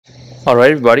All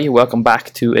right, everybody, welcome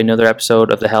back to another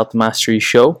episode of the Health Mastery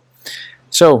Show.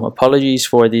 So, apologies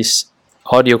for this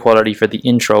audio quality for the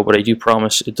intro, but I do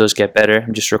promise it does get better.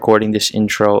 I'm just recording this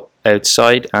intro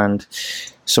outside, and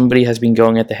somebody has been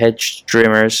going at the hedge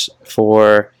trimmers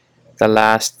for the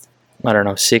last,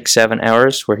 6-7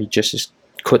 hours, where he just is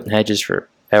cutting hedges for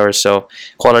hours. So,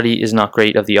 quality is not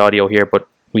great of the audio here, but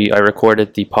I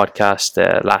recorded the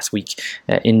podcast last week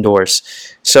indoors.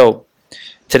 So,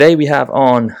 today we have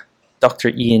on Dr.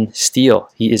 Ian STEELE.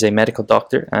 He is a medical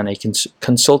doctor and a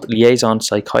consult liaison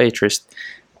psychiatrist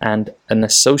and an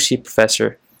associate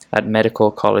professor at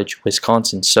Medical College,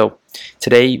 Wisconsin. So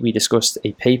today we discussed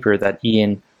a paper that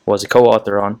Ian was a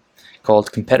co-author on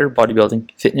called Competitive Bodybuilding,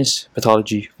 Fitness,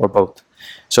 Pathology, or Both.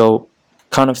 So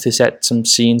kind of to set some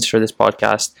scenes for this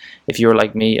podcast, if you were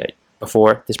like me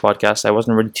before this podcast, I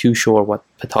wasn't really too sure what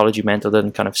pathology meant other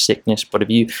than kind of sickness. But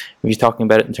if you're talking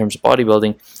about it in terms of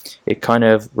bodybuilding, it kind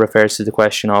of refers to the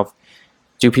question of,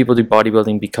 do people do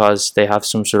bodybuilding because they have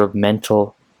some sort of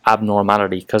mental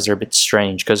abnormality, because they're a bit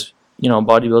strange? Because,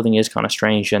 bodybuilding is kind of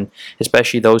strange, and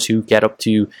especially those who get up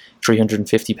to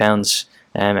 350 pounds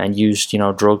and use,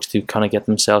 drugs to kind of get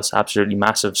themselves absolutely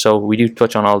massive. So we do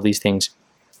touch on all of these things.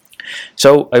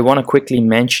 So I want to quickly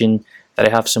mention that I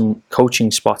have some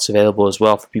coaching spots available as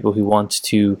well for people who want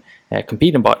to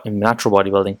compete in natural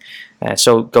bodybuilding.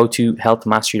 So go to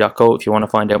healthmastery.co if you want to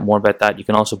find out more about that. You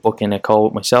can also book in a call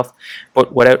with myself.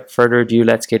 But without further ado,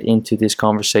 let's get into this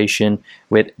conversation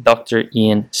with Dr.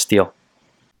 Ian STEELE.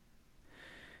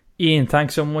 Ian,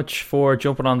 thanks so much for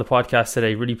jumping on the podcast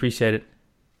today. Really appreciate it.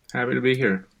 Happy to be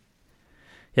here.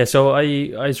 Yeah, so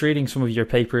I was reading some of your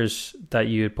papers that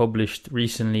you had published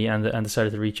recently and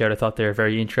decided to reach out. I thought they were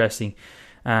very interesting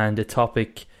and a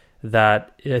topic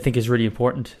that I think is really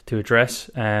important to address,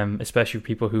 especially for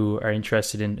people who are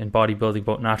interested in bodybuilding,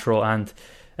 both natural and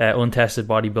untested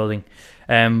bodybuilding.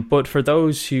 But for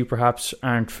those who perhaps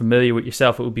aren't familiar with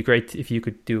yourself, it would be great if you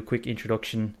could do a quick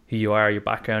introduction, who you are, your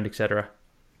background, etc.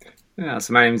 Yeah,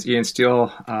 so my name is Ian STEELE.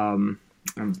 I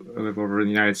live over in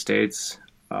the United States.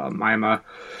 I'm a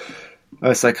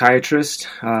psychiatrist,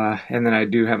 and then I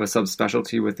do have a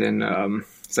subspecialty within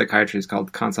psychiatry. It's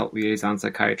called consult liaison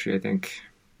psychiatry. I think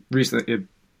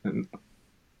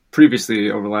previously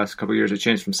over the last couple of years, it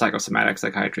changed from psychosomatic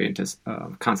psychiatry into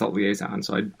consult liaison.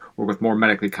 So I work with more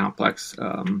medically complex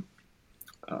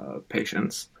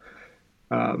patients.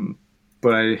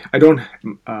 But I don't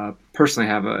personally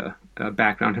have a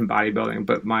background in bodybuilding,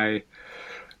 but my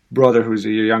brother, who's a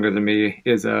year younger than me,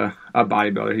 is a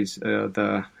bodybuilder. He's in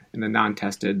the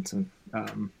non-tested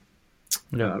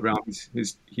realm.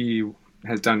 He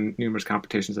has done numerous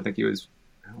competitions. I think he was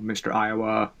Mr.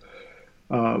 Iowa,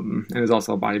 and is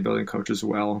also a bodybuilding coach as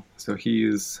well. So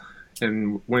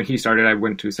and when he started, I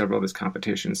went to several of his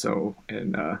competitions.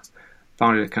 And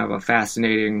found it kind of a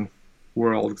fascinating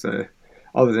world. Because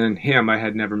other than him, I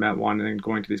had never met one. And then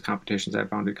going to these competitions, I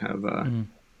found it kind of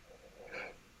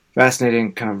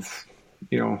fascinating, kind of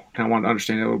wanted to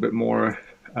understand it a little bit more.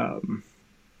 So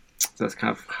that's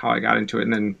kind of how I got into it.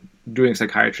 And then doing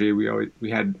psychiatry, we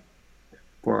had,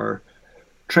 for our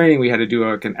training, we had to do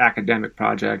an academic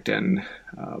project. And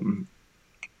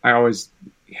I always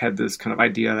had this kind of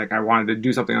idea, like I wanted to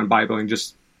do something on bodybuilding,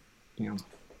 just,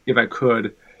 if I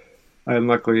could. And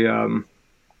luckily,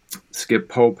 Skip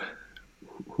Pope,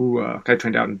 who I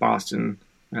trained out in Boston,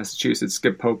 Massachusetts.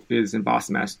 Skip Pope is in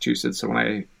Boston, Massachusetts. So when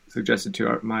I suggested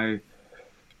to my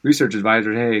research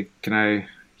advisor, hey,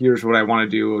 here's what I want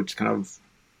to do, just kind of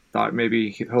thought maybe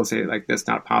he'll say, like, that's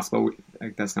not possible,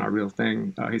 like that's not a real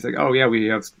thing. He's like, oh yeah, we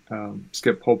have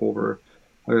Skip Pope over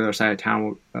on the other side of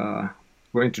town.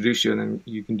 We'll introduce you, and then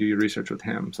you can do your research with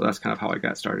him. So that's kind of how I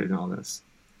got started in all this.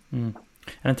 And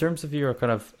in terms of your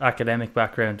kind of academic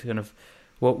background, kind of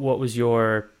what was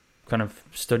your kind of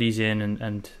studies in,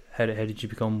 and how did you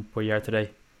become where you are today,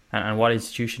 and what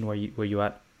institution were you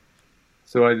at?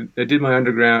 So I did my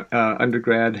undergrad. I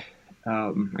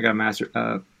got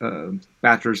a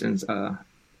bachelor's in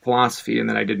philosophy, and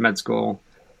then I did med school,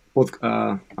 both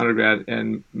undergrad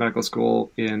and medical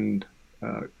school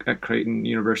at Creighton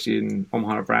University in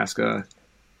Omaha, Nebraska.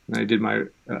 And I did my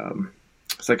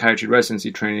psychiatry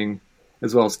residency training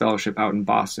as well as fellowship out in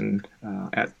Boston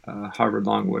at Harvard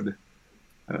Longwood,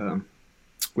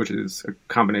 which is a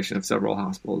combination of several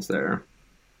hospitals there.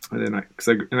 And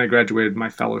then I graduated my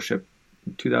fellowship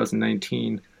in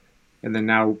 2019, and then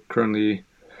now currently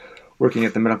working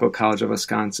at the Medical College of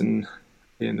Wisconsin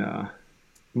in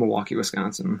Milwaukee,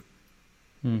 Wisconsin.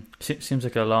 Seems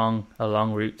like a long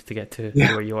route to get to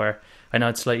where you are. I know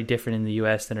it's slightly different in the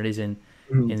US than it is in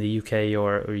in the UK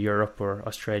or Europe or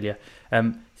Australia.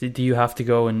 Do you have to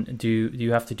go and do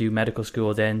you have to do medical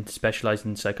school then to specialize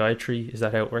in psychiatry? Is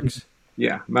that how it works?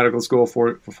 Yeah, medical school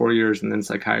for 4 years, and then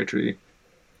psychiatry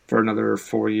for another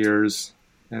 4 years,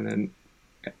 and then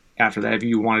after that, if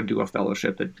you want to do a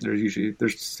fellowship, that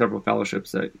there's several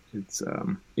fellowships that it's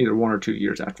either 1 or 2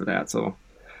 years after that. So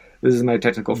this is my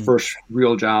technical first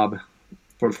real job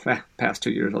for the past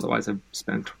 2 years. Otherwise, I've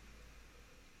spent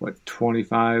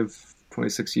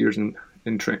 26 years in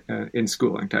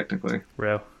schooling technically.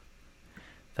 Wow,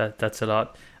 that's a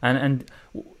lot. And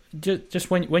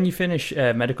just when you finish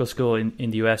medical school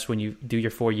in the US, when you do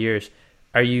your 4 years,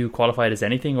 are you qualified as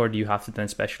anything, or do you have to then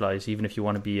specialize, even if you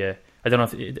want to be a, I don't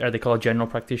know, are they called general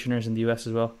practitioners in the US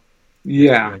as well?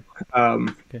 Yeah.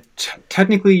 Okay.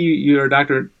 Technically, you're a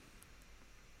doctor.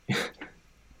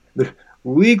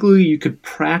 Legally, you could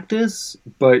practice,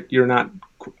 but you're not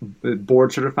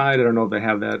board certified. I don't know if they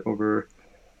have that over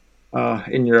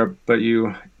in Europe, but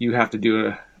you have to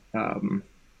do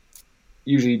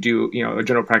usually do, a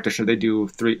general practitioner. They do a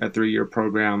 3-year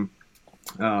program,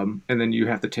 and then you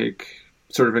have to take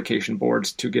certification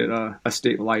boards to get a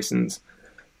state license.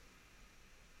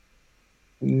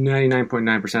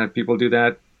 99.9% of people do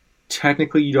that.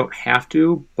 Technically, you don't have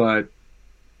to, but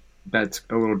that's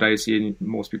a little dicey, and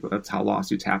most people, that's how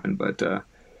lawsuits happen. But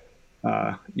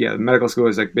yeah, medical school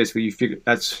is like basically you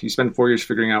spend 4 years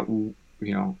figuring out,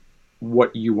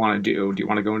 what you want to do. Do you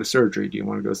want to go into surgery? Do you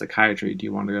want to go to psychiatry? Do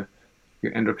you want to go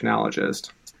your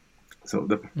endocrinologist? So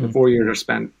the 4 years are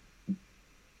spent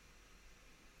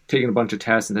taking a bunch of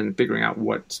tests and then figuring out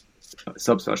what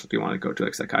subspecialty you want to go to,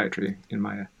 like psychiatry in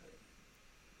my,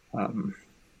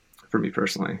 for me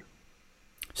personally.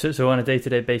 So on a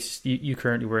day-to-day basis, you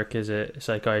currently work as a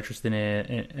psychiatrist in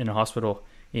a hospital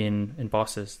in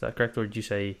Boston. Is that correct, or did you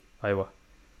say Iowa?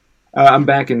 I'm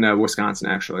back in Wisconsin,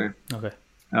 actually. Okay.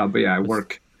 But yeah, I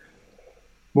work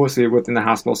mostly within the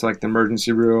hospital, so like the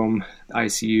emergency room, the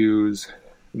ICUs,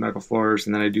 the medical floors,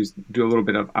 and then I do a little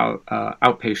bit of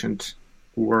outpatient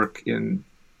work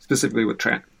specifically with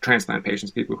transplant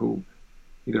patients, people who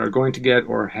either are going to get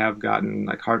or have gotten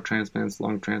like heart transplants,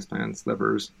 lung transplants,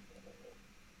 livers.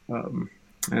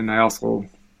 And I also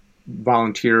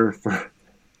volunteer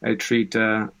I treat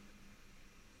a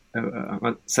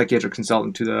psychiatric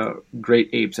consultant to the great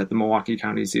apes at the Milwaukee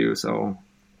County Zoo. So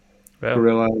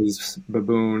gorillas,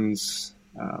 baboons,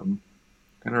 kind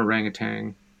of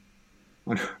orangutan,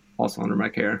 also under my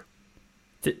care.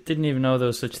 Didn't even know there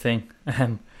was such a thing.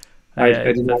 I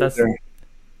didn't know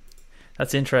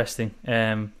that's interesting.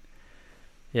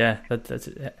 Yeah, that's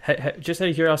just out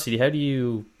of curiosity. How do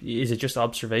you? Is it just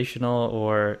observational,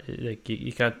 or like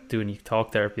you can't do any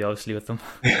talk therapy, obviously, with them?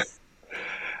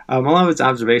 A lot of it's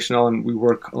observational, and we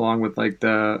work along with like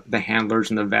the handlers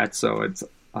and the vets. So it's,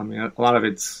 a lot of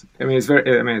it's,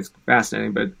 it's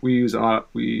fascinating. But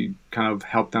we kind of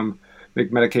help them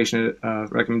make medication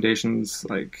recommendations,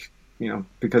 like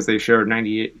because they share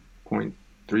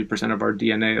 98.3% of our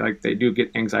DNA. Like they do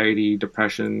get anxiety,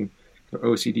 depression,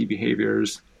 OCD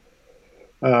behaviors.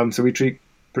 So we treat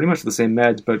pretty much the same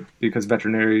meds, but because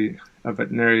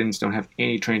veterinarians don't have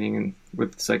any training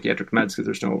with psychiatric meds, because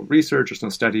there's no research, there's no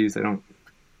studies, they don't,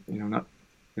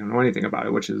 know anything about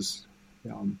it, which is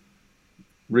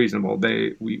reasonable.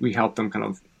 We help them kind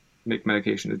of make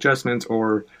medication adjustments,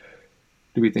 or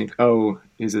do we think,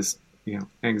 is this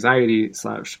anxiety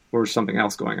 / or something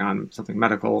else going on, something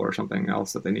medical or something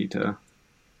else that they need to.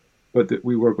 But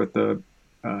we work with the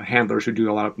handlers who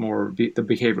do a lot more the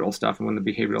behavioral stuff, and when the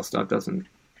behavioral stuff doesn't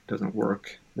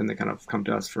work, then they kind of come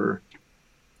to us for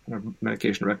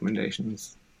medication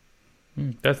recommendations.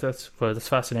 That's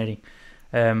fascinating.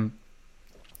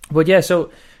 But yeah,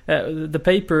 so the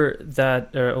paper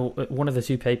that one of the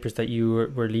two papers that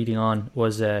you were leading on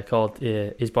was called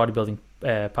 "Is Bodybuilding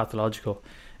Pathological?"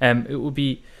 It would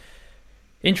be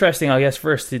interesting, I guess,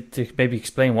 first to maybe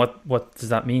explain what does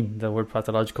that mean, the word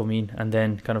pathological mean, and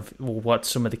then kind of what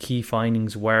some of the key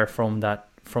findings were from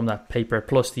that paper,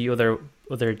 plus the other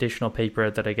additional paper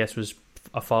that I guess was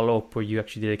a follow-up where you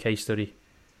actually did a case study.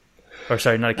 Or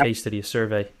sorry, not a case study, a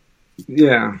survey.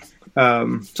 Yeah.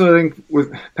 So I think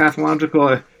with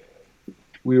pathological,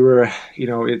 we were,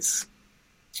 it's,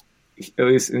 at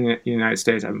least in the United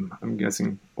States, I'm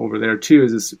guessing over there too,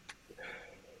 is this,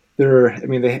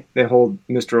 they hold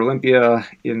Mr. Olympia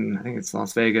in, I think it's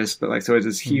Las Vegas, but so it's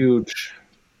this huge,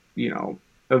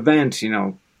 event,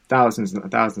 thousands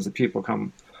and thousands of people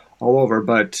come all over,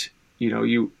 but,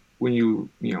 when you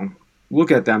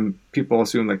look at them, people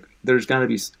assume like there's got to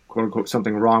be quote unquote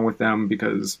something wrong with them,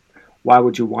 because why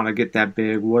would you want to get that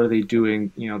big? What are they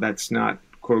doing? That's not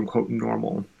quote unquote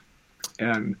normal.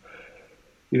 And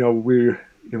we're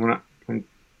when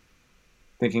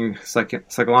thinking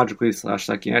psychologically /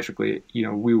 psychiatrically,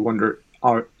 we wonder,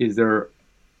 is there,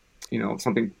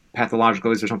 something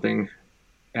pathological? Is there something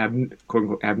quote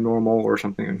unquote abnormal or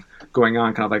something going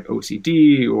on, kind of like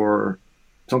OCD or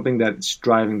something that's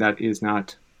driving that is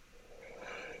not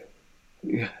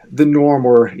the norm,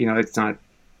 or it's not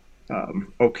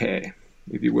okay,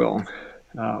 if you will.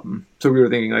 So we were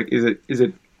thinking, like, is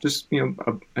it just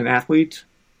an athlete,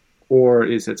 or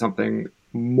is it something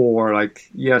more like,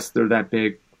 yes, they're that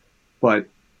big, but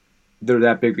they're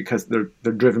that big because they're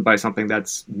driven by something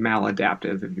that's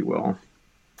maladaptive, if you will.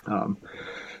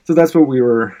 So that's what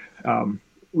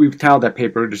we've titled that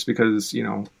paper, just because,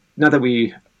 not that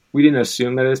we didn't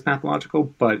assume that it's pathological,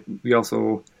 but we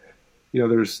also,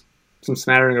 there's some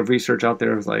smattering of research out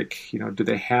there of, like, do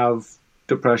they have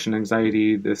depression,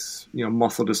 anxiety, this,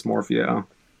 muscle dysmorphia,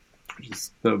 which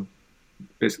is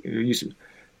basically,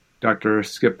 Dr.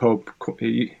 Skip Pope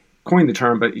coined the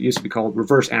term, but it used to be called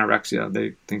reverse anorexia.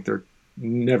 They think they're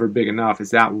never big enough.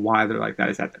 Is that why they're like that?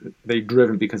 Is that they're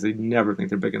driven because they never think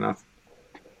they're big enough?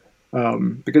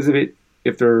 Because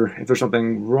if there's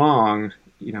something wrong,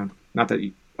 not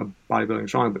that bodybuilding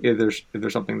is wrong, but if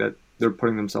there's something that they're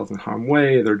putting themselves in harm's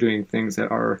way, they're doing things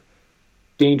that are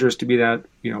dangerous to be that,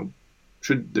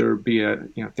 should there be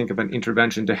think of an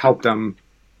intervention to help them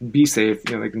be safe?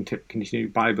 They can continue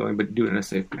bodybuilding, but do it in a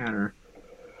safe manner.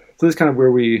 So that's kind of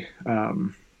where we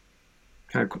kind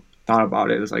of thought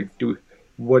about it. Is like,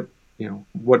 what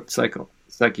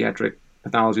psychiatric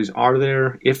pathologies are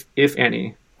there, if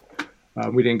any?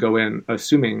 We didn't go in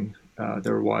assuming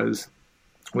there was,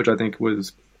 which I think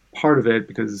was part of it,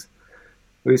 because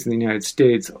at least in the United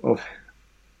States,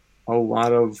 a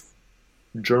lot of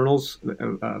journals,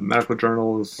 medical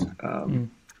journals,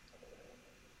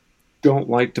 don't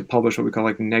like to publish what we call,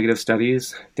 like, negative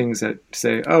studies, things that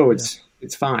say,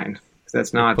 it's fine.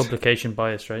 That's not publication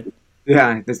bias, right?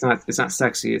 Yeah, it's not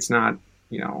sexy. It's not,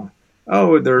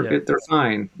 they're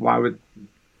fine. Why would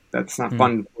that's not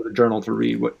fun for the journal to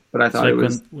read? But I thought it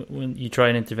was when you try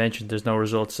an intervention, there's no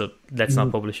results, so let's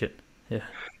not publish it.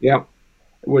 Yeah,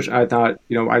 which I thought,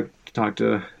 I talked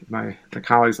to my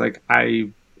colleagues, like,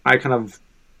 I kind of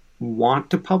want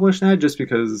to publish that, just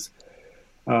because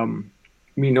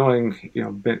me knowing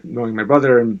knowing my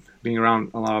brother and being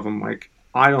around a lot of them, like,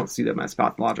 I don't see them as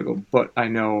pathological, but I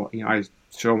know, I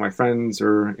show my friends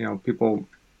or people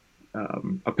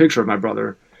a picture of my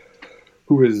brother,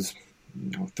 who is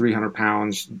 300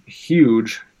 pounds,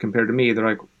 huge compared to me. They're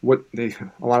like,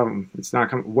 a lot of them, it's not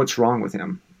coming, what's wrong with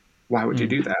him? Why would you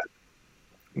do that?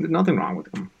 There's nothing wrong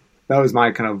with him. That was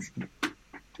my kind of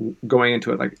going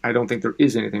into it. Like, I don't think there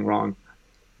is anything wrong,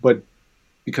 but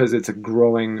because it's a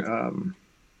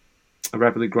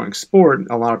rapidly growing sport,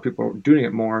 a lot of people are doing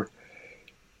it more.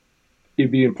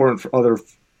 It'd be important for other,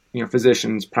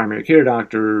 physicians, primary care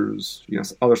doctors,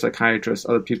 other psychiatrists,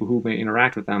 other people who may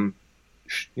interact with them,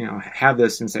 have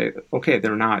this and say, okay,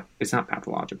 it's not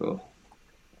pathological.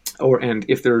 And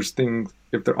if there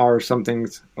are some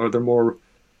things, or they're more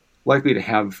likely to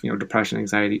have, depression,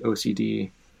 anxiety,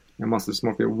 OCD, muscle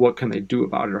dysmorphia, what can they do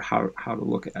about it, or how to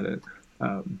look at it?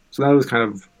 So that was kind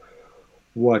of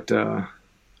what, how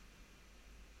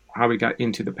we got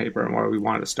into the paper and why we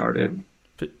wanted to start it.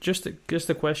 But just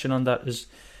a question on that is,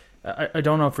 I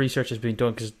don't know if research has been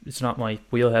done, because it's not my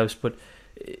wheelhouse, but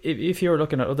if you're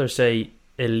looking at other, say,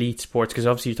 elite sports, because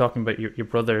obviously you're talking about your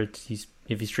brother, if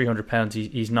he's 300 pounds,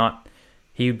 he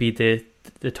would be the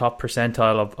top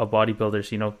percentile of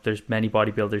bodybuilders. There's many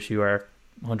bodybuilders who are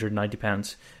 190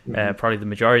 pounds. Probably the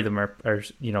majority of them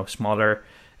are smaller.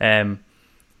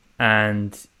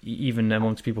 And even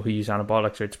amongst people who use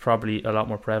anabolics, it's probably a lot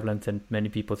more prevalent than many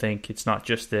people think. It's not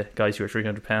just the guys who are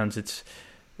 300 pounds. It's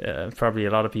probably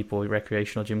a lot of people,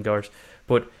 recreational gym goers.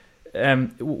 But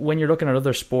when you're looking at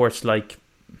other sports like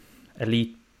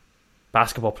elite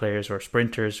basketball players or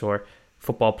sprinters or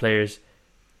football players,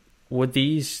 would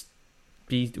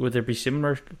there be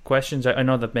similar questions? I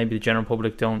know that maybe the general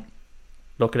public don't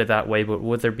look at it that way, but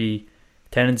would there be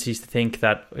tendencies to think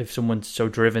that if someone's so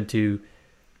driven to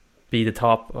be the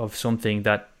top of something,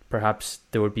 that perhaps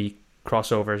there would be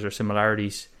crossovers or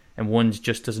similarities, and one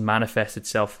just doesn't manifest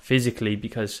itself physically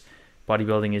because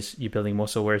bodybuilding is you building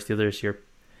muscle, whereas the others you're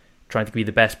trying to be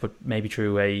the best, but maybe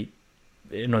through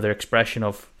another expression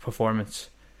of performance?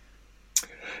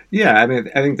 Yeah, I mean,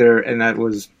 I think and that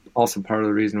was also part of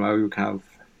the reason why we kind of,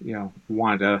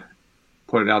 wanted to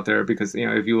put it out there, because,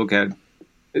 if you look at,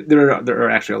 there are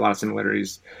actually a lot of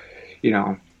similarities.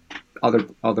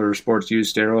 Other sports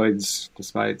use steroids,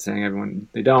 despite saying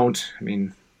they don't. I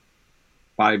mean,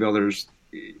 bodybuilders,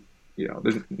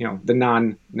 there's, the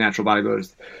non-natural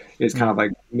bodybuilders is kind of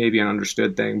like maybe an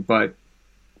understood thing, but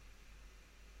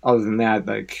other than that,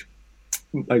 like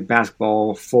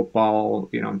basketball, football,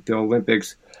 the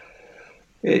Olympics,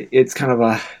 it's kind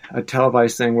of a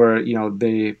televised thing where,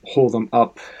 they hold them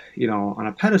up, on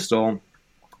a pedestal.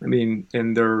 I mean,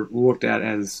 and they're looked at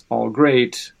as all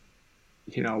great,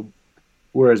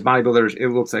 whereas bodybuilders, it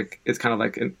looks like it's kind of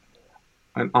like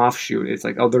an offshoot. It's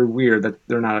like, oh, they're weird, that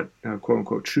they're not a quote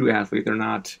unquote true athlete. They're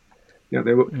not, they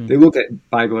look at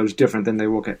bodybuilders different than they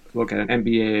look at an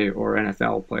NBA or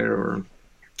NFL player, or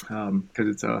because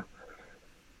it's a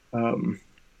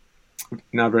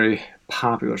not very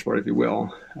popular sport, if you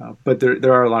will. But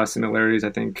there are a lot of similarities. I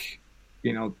think,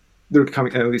 they're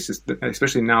coming, at least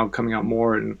especially now, coming out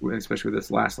more, and especially with this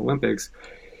last Olympics,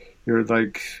 you're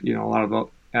like, a lot of the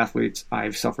athletes,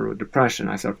 I've suffered with depression.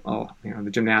 I suffer, the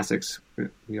gymnastics,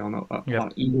 we all know, a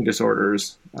lot of eating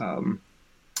disorders, a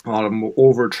lot of them will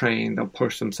overtrain, they'll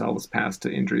push themselves past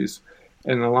to injuries.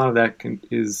 And a lot of that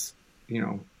is,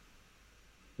 a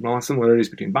lot of similarities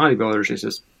between bodybuilders. It's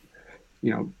just,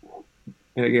 and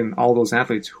again, all those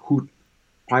athletes who,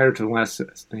 prior to the last,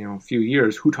 few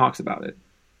years, who talks about it?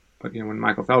 But, when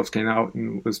Michael Phelps came out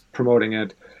and was promoting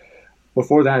it,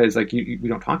 before that, is like, we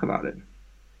don't talk about it.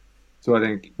 So I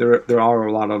think there are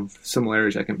a lot of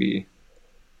similarities that can be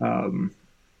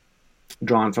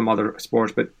drawn from other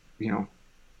sports, but,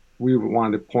 we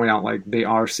wanted to point out, like, they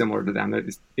are similar to them.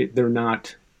 They're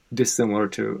not dissimilar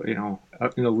to,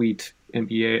 an elite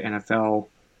NBA, NFL,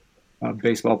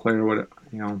 baseball player,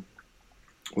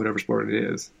 whatever sport it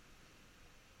is.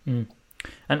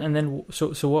 And then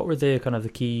so what were the kind of the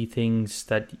key things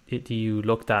that you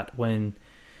looked at when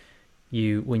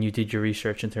you did your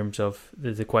research, in terms of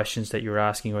the questions that you were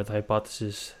asking, or the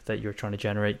hypothesis that you were trying to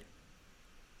generate?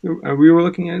 So, we were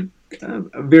looking at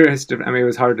various different. I mean, it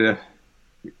was hard to,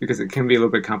 because it can be a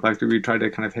little bit complex. But we tried to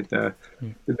kind of hit the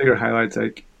bigger highlights.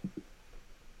 Like,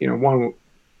 one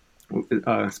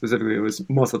specifically, it was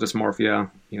muscle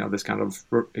dysmorphia. This kind of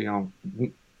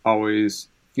always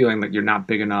feeling like you're not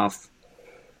big enough.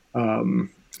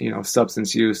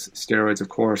 Substance use, steroids, of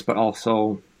course, but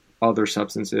also other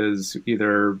substances,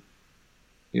 either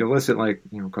illicit, like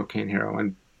cocaine,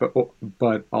 heroin,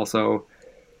 but also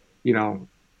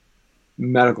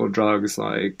medical drugs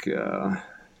like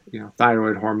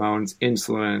thyroid hormones,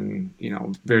 insulin,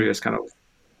 various kind of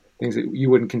things that you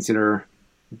wouldn't consider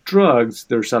drugs.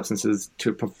 They're substances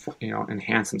to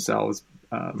enhance themselves.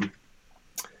 And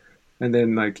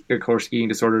then, like, of course, eating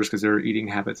disorders, because their eating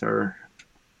habits are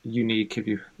unique,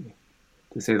 to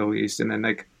say the least. And then,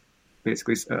 like,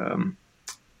 basically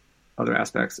other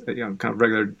aspects, kind of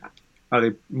regular, are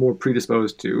they more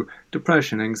predisposed to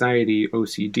depression, anxiety,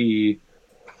 OCD,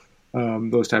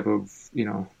 those type of,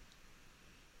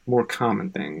 more common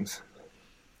things.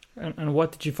 And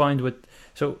what did you find with,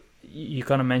 so you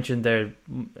kind of mentioned there,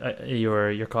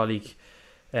 your colleague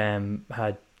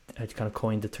had kind of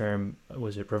coined the term,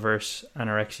 was it reverse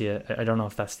anorexia? I don't know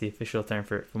if that's the official term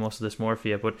for muscle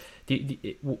dysmorphia, but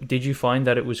did you find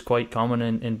that it was quite common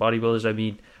in bodybuilders? I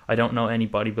mean, I don't know any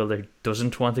bodybuilder who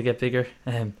doesn't want to get bigger,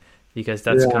 because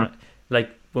that's kind of like,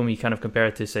 when we kind of compare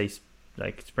it to, say,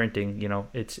 like sprinting,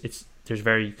 it's there's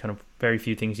very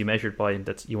few things you measured by, and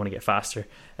that's, you want to get faster.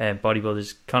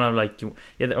 Bodybuilders kind of like,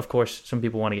 of course, some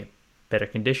people want to get better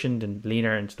conditioned and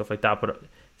leaner and stuff like that, but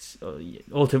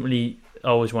ultimately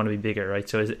always want to be bigger, right?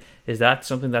 So is that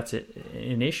something that's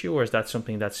an issue, or is that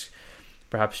something that's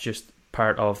perhaps just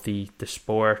part of the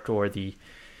sport, or the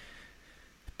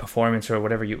performance, or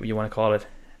whatever you want to call it?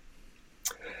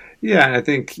 Yeah, I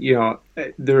think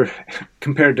they're,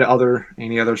 compared to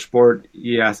any other sport,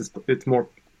 yes, it's more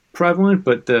prevalent,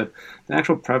 but the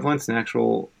actual prevalence and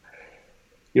actual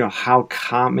how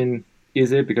common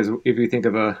is it? Because if you think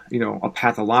of a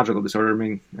pathological disorder, I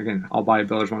mean, again, all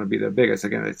bodybuilders want to be the biggest.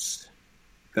 Again,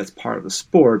 that's part of the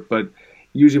sport, but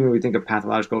usually when we think of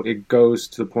pathological, it goes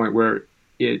to the point where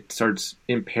it starts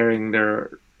impairing their,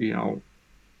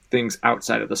 things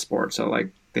outside of the sport. So,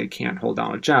 like, they can't hold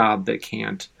down a job, they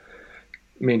can't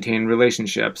maintain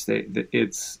relationships.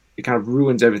 It kind of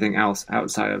ruins everything else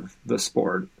outside of the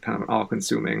sport, kind of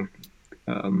all-consuming.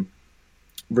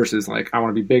 Versus, like, I want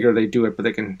to be bigger, they do it, but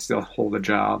they can still hold a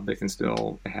job, they can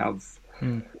still have,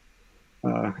 if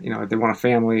they want a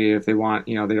family, if they want,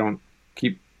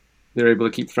 they're able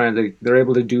to keep friends, they're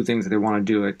able to do things that they want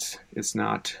to do. It's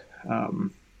not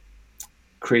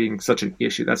creating such an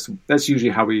issue. That's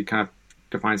usually how we kind of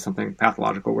define something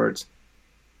pathological, where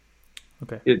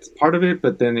it's part of it,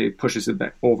 but then it pushes it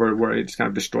back over, where it just kind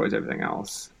of destroys everything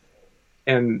else.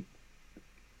 And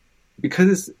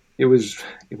because it's, it was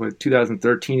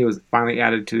 2013. It was finally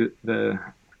added to the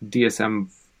DSM-5,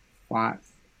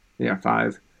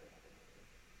 5,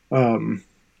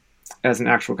 as an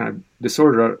actual kind of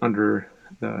disorder under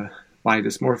the body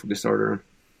dysmorphic disorder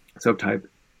subtype.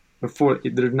 Before,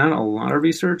 there's not a lot of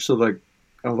research, so like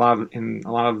a lot of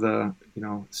the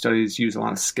studies use a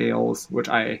lot of scales, which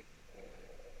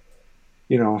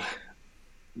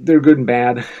they're good and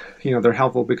bad. They're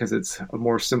helpful because it's a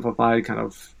more simplified kind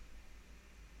of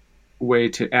way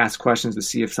to ask questions to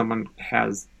see if someone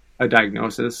has a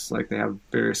diagnosis. Like they have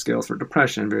various scales for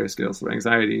depression, various scales for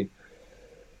anxiety.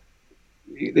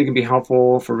 They can be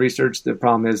helpful for research. The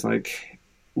problem is like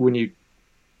when you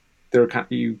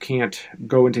can't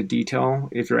go into detail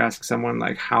if you're asking someone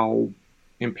like how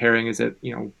impairing is it.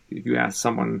 If you ask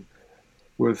someone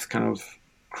with kind of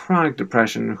chronic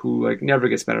depression who like never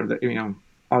gets better, that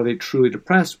are they truly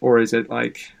depressed, or is it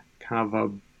like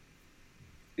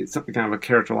it's something kind of a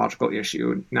characterological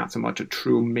issue, not so much a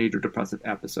true major depressive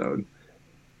episode.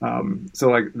 So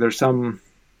like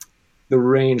the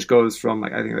range goes from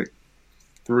like I think like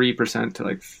 3% to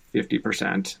like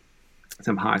 50%,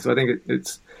 some high. So I think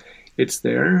it's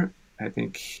there. I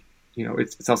think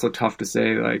it's also tough to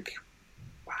say like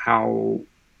how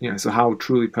how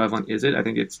truly prevalent is it. I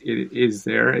think it is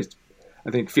there. I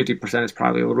think 50% is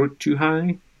probably a little bit too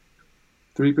high.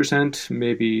 3%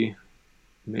 maybe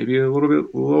a little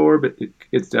bit lower, but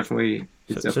it's definitely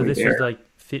so this there. Was like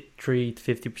 3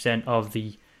 to 50% of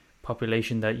the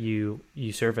population that you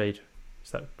surveyed.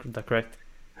 Is that correct?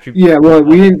 Yeah, well,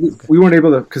 we weren't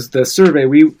able to, because the survey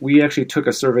we actually took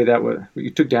a survey we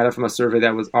took data from a survey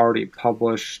that was already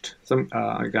published. Some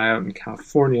a guy out in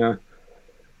California,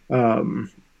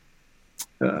 Eric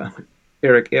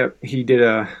Ip,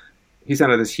 he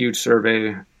sent out this huge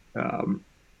survey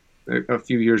a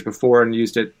few years before and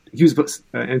used it. He was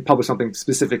and published something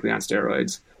specifically on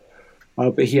steroids,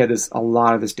 but he had a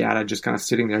lot of this data just kind of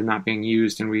sitting there not being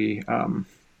used, and we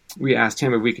asked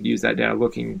him if we could use that data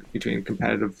looking between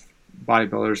competitive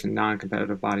bodybuilders and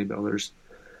non-competitive bodybuilders,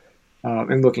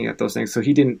 and looking at those things. So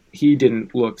he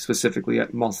didn't look specifically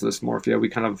at muscle dysmorphia. We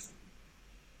kind of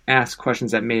asked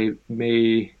questions that may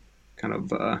kind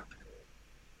of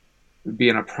be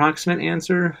an approximate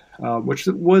answer, which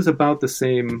was about the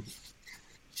same,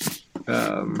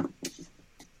 about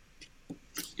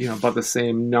the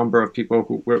same number of people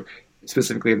who were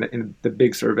specifically in the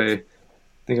big survey. I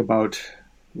think about,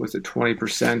 was it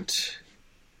 20%,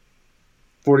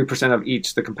 40% of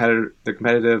each, the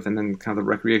competitive, and then kind of the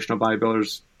recreational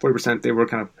bodybuilders. 40%, they were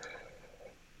kind of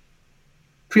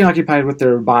preoccupied with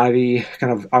their body,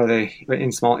 kind of are they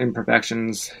in small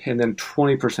imperfections, and then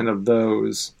 20% of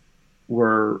those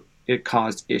it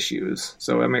caused issues.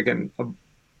 So I mean, again,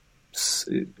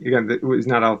 it was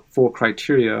not a full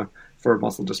criteria for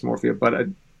muscle dysmorphia, but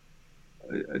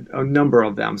a number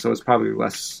of them. So it's probably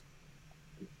less.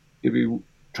 If you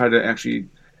try to actually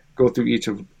go through each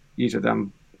of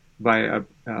them by a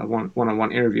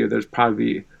one-on-one interview, there's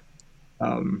probably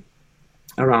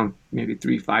around maybe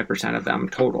 5% of them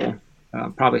total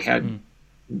probably had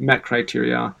met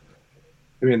criteria.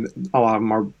 I mean, a lot of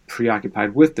them are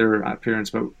preoccupied with their appearance,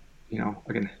 but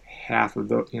again, half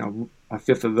of a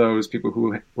fifth of those people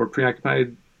who were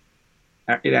preoccupied,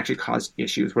 it actually caused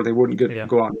issues where they wouldn't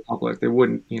go out in public. They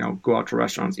wouldn't, go out to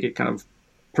restaurants. It kind of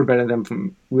prevented them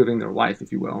from living their life,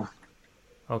 if you will.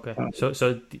 Okay,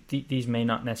 so these may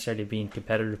not necessarily be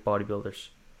competitive bodybuilders.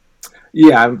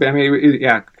 Yeah, I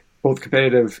mean, both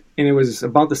competitive, and it was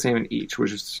about the same in each,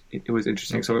 which is it was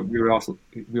interesting. Okay. So we were also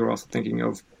thinking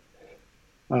of.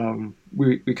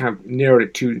 We kind of narrowed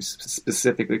it to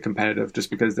specifically competitive, just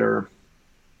because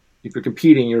if you're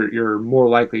competing, you're more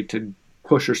likely to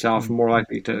push yourself, more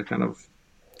likely to kind of,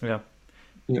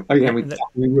 again,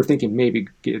 we were thinking maybe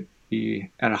be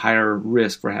at a higher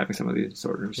risk for having some of these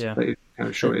disorders. Yeah. But it kind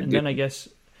of showed and then I guess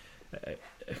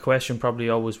a question probably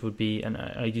always would be, and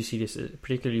I do see this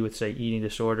particularly with, say, eating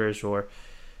disorders, or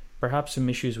perhaps some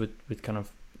issues with kind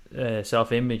of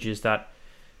self-image, is that,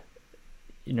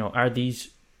 are these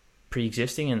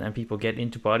pre-existing and people get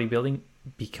into bodybuilding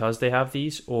because they have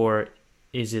these, or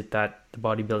is it that the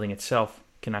bodybuilding itself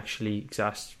can actually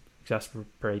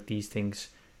exacerbate these things?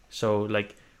 So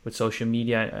like with social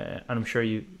media, and I'm sure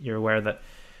you're aware that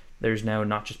there's now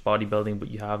not just bodybuilding, but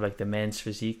you have like the men's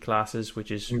physique classes, which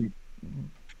is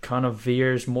kind of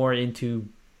veers more into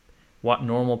what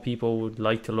normal people would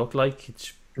like to look like.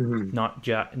 It's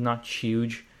not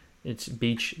huge. It's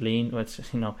beach lean. It's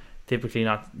typically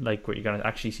not like what you're going to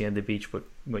actually see on the beach, but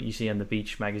what you see on the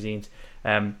beach magazines.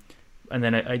 And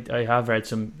then I have read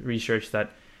some research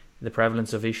that the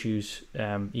prevalence of issues,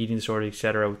 eating disorder,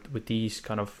 etc., with these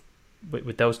kind of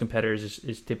with those competitors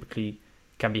is typically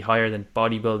can be higher than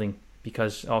bodybuilding,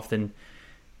 because often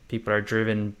people are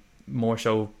driven more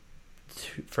so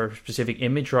for a specific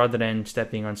image rather than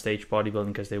stepping on stage bodybuilding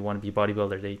because they want to be a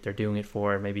bodybuilder. They're doing it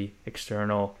for maybe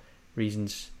external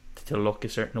reasons to look a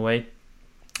certain way.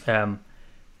 I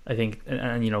think,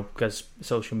 and because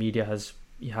social media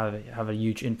have a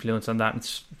huge influence on that.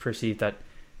 It's perceived that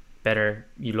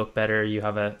you look better, you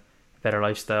have a better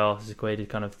lifestyle is equated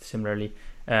kind of similarly.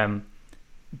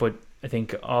 But I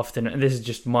think often, and this is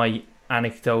just my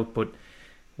anecdote, but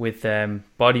with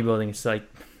bodybuilding, it's like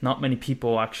not many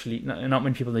people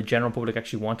in the general public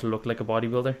actually want to look like a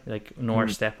bodybuilder, like nor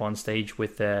step on stage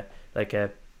with like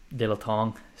a little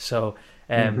thong. So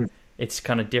it's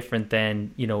kind of different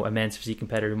than a men's physique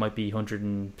competitor who might be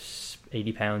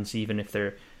 180 pounds, even if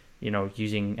they're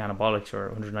using anabolics, or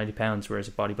 190 pounds, whereas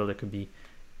a bodybuilder could be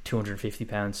 250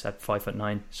 pounds at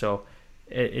 5'9". So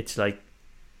it's like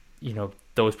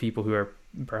those people who are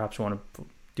perhaps want to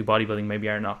do bodybuilding maybe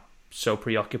are not so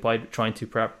preoccupied trying to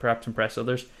perhaps impress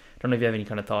others. I don't know if you have any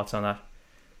kind of thoughts on that.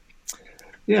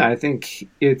 Yeah, I think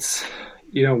it's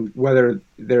whether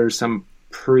there's some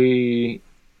pre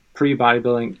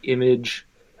bodybuilding image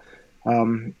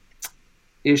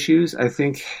issues. I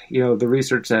think the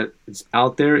research that is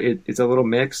out there, it's a little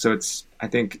mixed. So I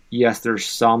think yes, there's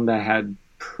some that had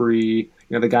they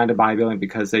got into bodybuilding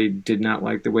because they did not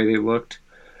like the way they looked,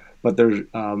 but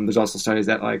there's also studies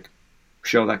that like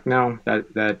show like no,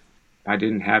 that I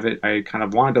didn't have it. I kind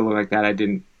of wanted to look like that. I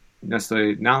didn't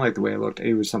necessarily not like the way I looked.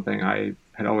 It was something I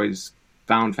had always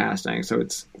found fascinating. So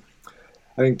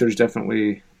I think there's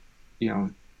definitely,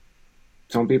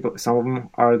 some of them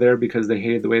are there because they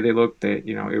hated the way they looked. They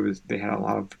had a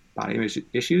lot of body image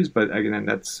issues. But again,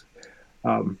 that's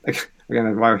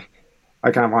again why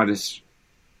I kind of wanted to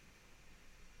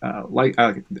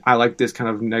I like this kind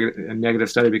of negative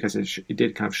study because it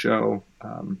did kind of show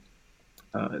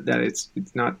that it's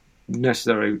not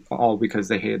necessarily all because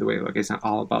they hated the way they look. It's not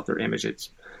all about their image.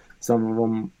 Some of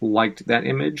them liked that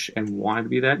image and wanted to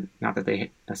be that. Not that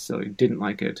they necessarily didn't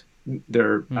like it.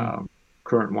 They're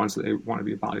current ones that they want to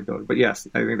be a bodybuilder. But yes,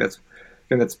 I think that's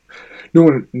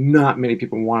not many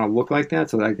people want to look like that.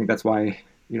 So I think that's why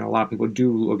a lot of people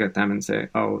do look at them and say,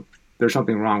 oh, there's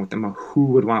something wrong with them. Who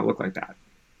would want to look like that?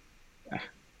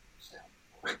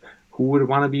 Who would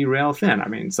want to be rail thin? I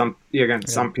mean, some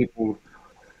people.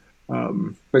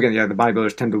 But again, the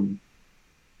bodybuilders tend to,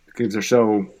 because they're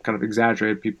so kind of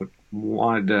exaggerated, people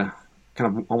wanted to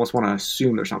kind of almost want to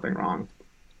assume there's something wrong.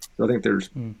 So I think there's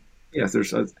a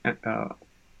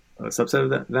subset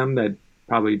of them that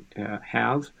probably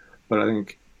have, but I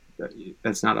think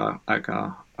that's not a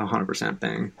 100%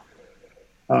 thing.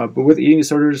 But with eating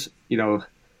disorders,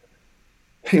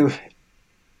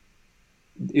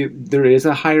 there is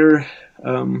a higher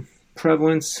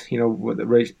prevalence.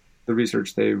 The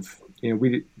research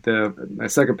my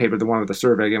second paper, the one with the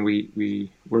survey, again, we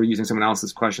were using someone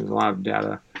else's questions, a lot of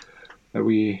data that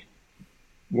we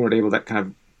weren't able to kind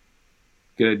of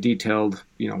get a detailed,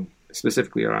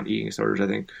 specifically around eating disorders, I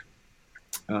think.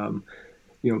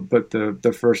 But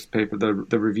the first paper,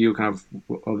 the review kind of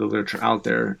the literature out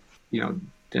there,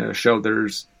 showed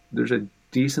there's a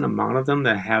decent amount of them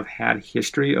that have had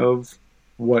history of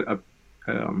what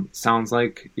sounds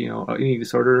like, an eating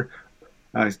disorder.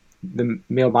 The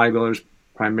male bodybuilders,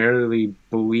 primarily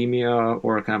bulimia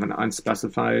or kind of an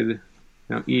unspecified,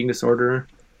 eating disorder.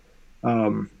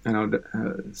 I know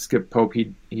Skip Pope,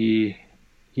 he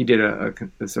did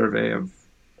a survey of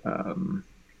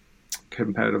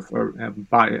competitive or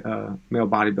male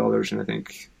bodybuilders, and I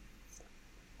think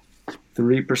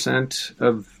 3%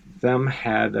 of them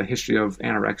had a history of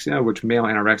anorexia, which male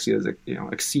anorexia is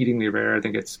exceedingly rare. I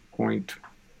think it's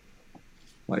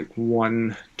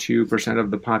 1-2% of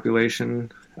the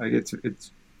population. Like it's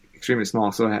extremely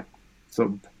small. So a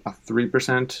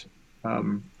 3%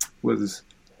 was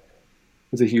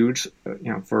a huge,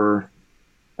 for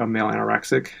a male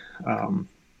anorexic.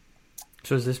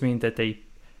 So does this mean that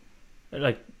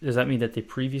does that mean that they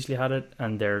previously had it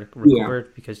and they're recovered?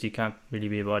 Yeah. Because you can't really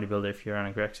be a bodybuilder if you're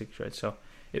anorexic, right? So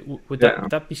would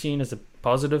that be seen as a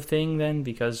positive thing then,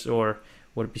 or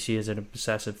would it be seen as an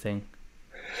obsessive thing?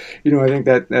 I think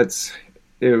that's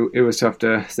it was tough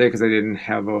to say because I didn't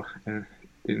have a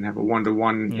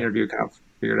one-to-one interview kind of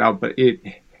figured out, but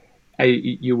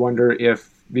you wonder if,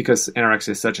 because anorexia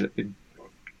is such an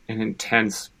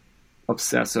intense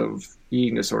obsessive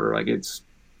eating disorder, like it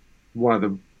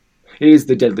is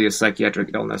the deadliest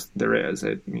psychiatric illness there is.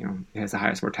 It has the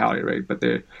highest mortality rate, but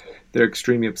they're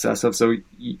extremely obsessive. So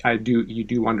you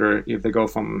do wonder if they go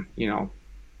from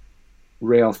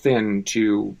rail thin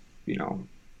to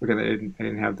because I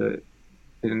didn't have the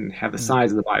they didn't have the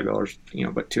size of the bodybuilders,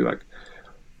 but to a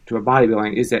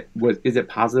bodybuilding, is it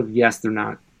positive? Yes, they're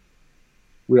not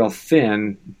real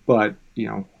thin, but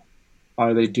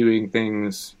are they doing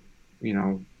things,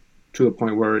 to the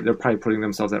point where they're probably putting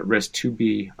themselves at risk to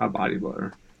be a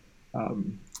bodybuilder?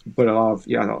 But a lot of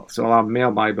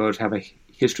male bodybuilders have a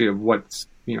history of what's,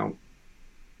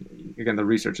 again, the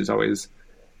research is always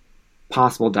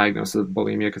possible diagnosis of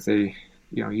bulimia, because they,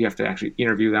 you have to actually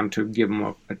interview them to give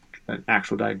them an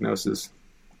actual diagnosis.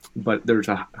 But there's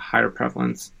a higher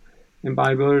prevalence in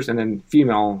bodybuilders, and then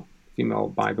female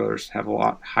bodybuilders have a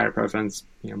lot higher prevalence,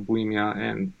 bulimia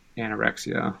and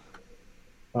anorexia.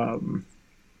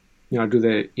 Do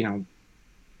they,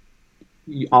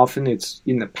 often it's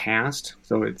in the past,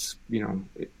 so it's,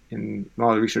 in a lot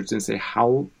of the research didn't say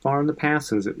how far in the past.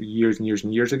 So is it years and years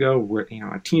and years ago, where,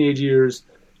 teenage years,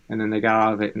 and then they got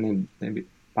out of it and then they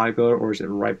bodybuilder, or is it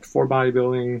right before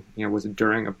bodybuilding? Was it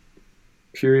during a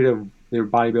period of their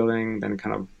bodybuilding, then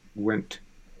kind of went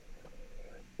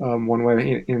one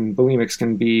way? In bulimics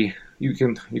can be, you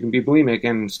can be bulimic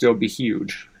and still be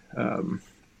huge.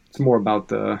 It's more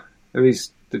about at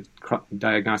least the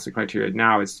diagnostic criteria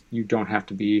now is you don't have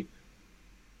to be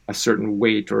a certain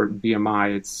weight or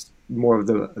BMI. It's more of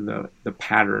the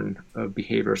pattern of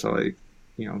behavior. So like,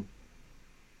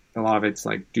 a lot of it's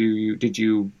like, did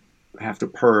you have to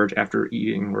purge after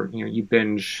eating, or you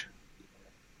binge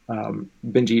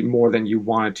eat more than you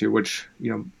wanted to, which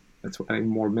that's what I think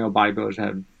more male bodybuilders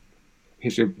have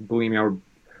history of bulimia, or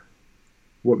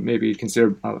what maybe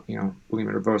considered bulimia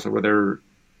nervosa, where they're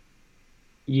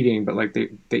eating, but like they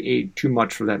ate too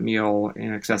much for that meal,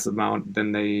 an excessive amount,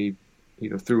 then they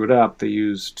either threw it up, they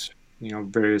used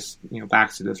various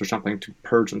laxatives or something to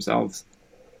purge themselves.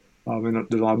 And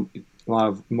there's a lot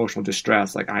of emotional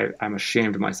distress, like I'm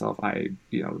ashamed of myself,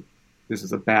 this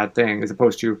is a bad thing, as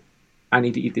opposed to I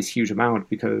need to eat this huge amount,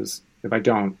 because if I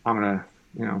don't, I'm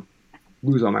gonna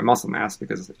lose all my muscle mass,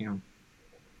 because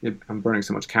I'm burning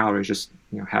so much calories just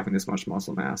having this much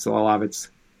muscle mass. So a lot of it's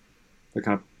the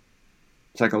kind of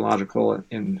psychological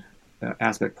and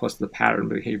aspect plus the pattern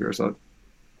behavior. So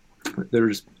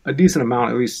there's a decent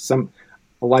amount, at least a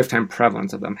lifetime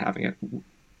prevalence of them having it.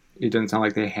 It doesn't sound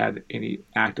like they had any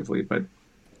actively, but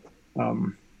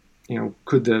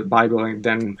could the bodybuilding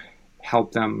then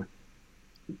help them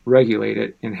regulate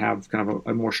it and have kind of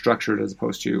a more structured, as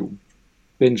opposed to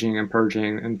binging and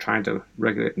purging and trying to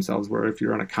regulate themselves, where if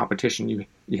you're on a competition, you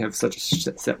have such a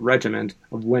set regimen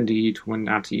of when to eat, when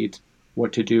not to eat,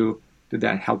 what to do. Did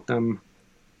that help them?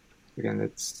 Again,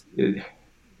 it's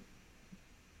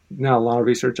not a lot of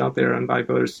research out there on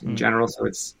bodybuilders in general, so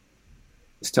it's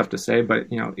tough to say, but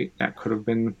that could have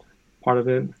been part of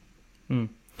it.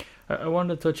 I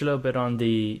wanted to touch a little bit on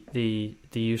the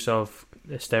use of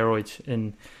steroids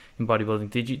in bodybuilding.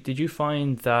 Did you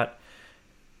find that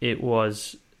there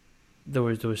was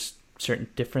certain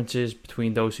differences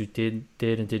between those who did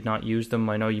and did not use them?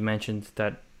 I know you mentioned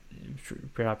that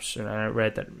perhaps, and I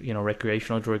read that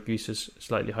recreational drug use is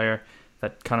slightly higher.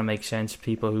 That kind of makes sense.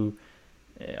 People who,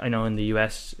 I know in the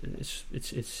US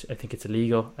it's I think it's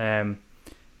illegal,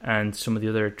 and some of the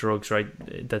other drugs,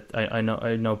 right, that I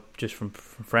know just from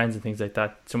friends and things like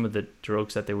that, some of the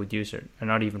drugs that they would use are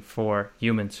not even for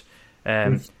humans.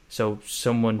 So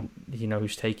someone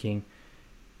who's taking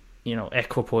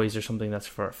equipoise or something that's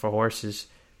for horses,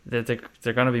 they're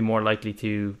going to be more likely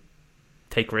to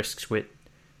take risks with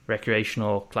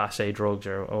recreational class A drugs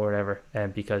or whatever,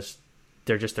 because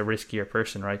they're just a riskier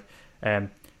person, right?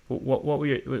 What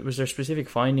was there specific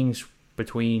findings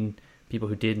between people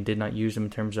who did and did not use them in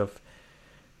terms of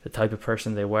the type of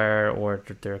person they were, or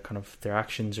their kind of their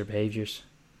actions or behaviors?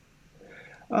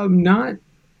 Not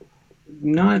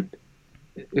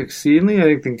exceedingly.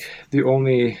 I think the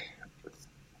only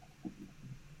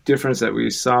difference that we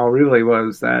saw really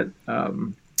was that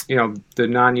the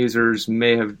non-users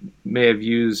may have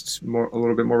used a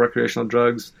little bit more recreational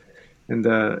drugs. In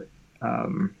the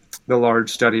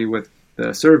large study with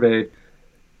the survey,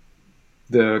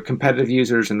 the competitive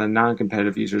users and the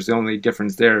non-competitive users, the only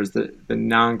difference there is that the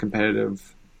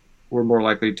non-competitive were more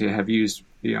likely to have used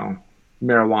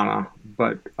marijuana.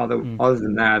 But other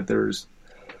than that, there's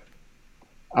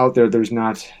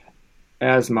not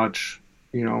as much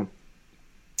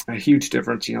a huge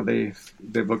difference.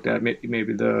 They've looked at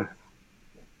maybe the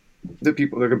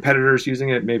competitors using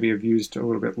it maybe have used a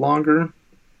little bit longer,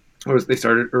 or they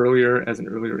started earlier at an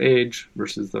earlier age,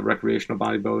 versus the recreational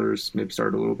bodybuilders maybe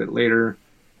started a little bit later.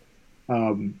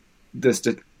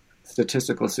 The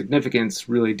statistical significance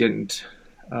really didn't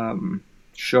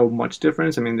show much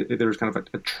difference. I mean, there was kind of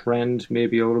a trend,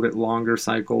 maybe a little bit longer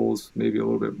cycles, maybe a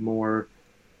little bit more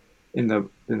in the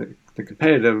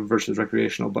competitive versus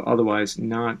recreational, but otherwise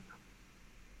not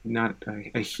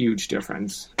a huge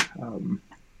difference.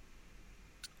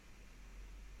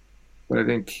 But I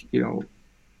think,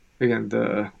 again,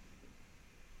 the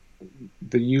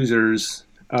users,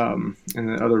 and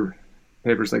the other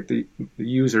papers, like the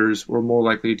users were more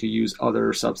likely to use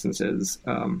other substances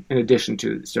in addition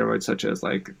to steroids, such as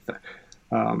like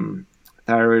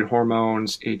thyroid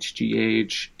hormones,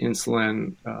 HGH,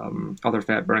 insulin, other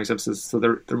fat burning substances. So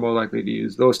they're more likely to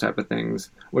use those type of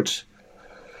things, which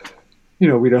we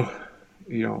don't.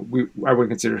 I wouldn't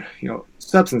consider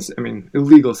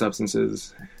illegal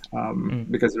substances,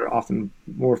 because they're often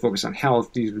more focused on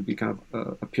health. These would be kind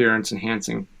of appearance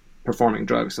enhancing performing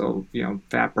drugs. So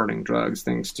fat burning drugs,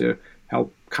 things to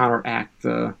help counteract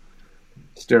the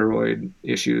steroid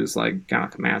issues like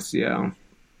gynecomastia.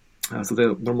 So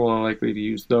they're more likely to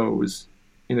use those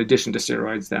in addition to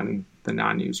steroids than the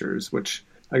non-users, which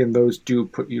again, those do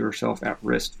put yourself at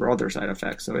risk for other side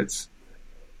effects. So it's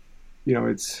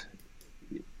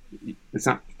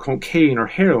not cocaine or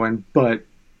heroin, but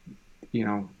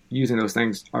using those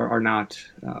things are not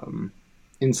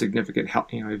insignificant.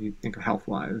 If you think of health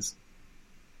wise.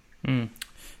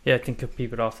 Yeah, I think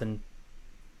people often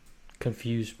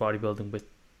confuse bodybuilding with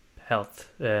health,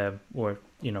 or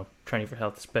training for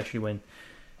health, especially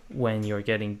when you're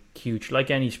getting huge.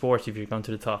 Like any sport, if you're going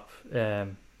to the top,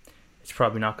 it's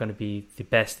probably not going to be the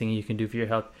best thing you can do for your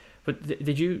health. But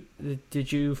did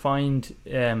you find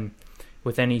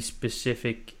with any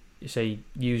specific, say,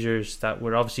 users that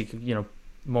were obviously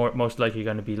most likely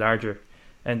going to be larger,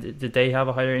 and did they have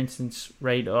a higher incidence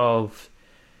rate of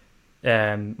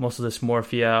muscle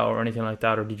dysmorphia or anything like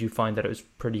that, or did you find that it was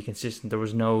pretty consistent? There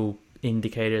was no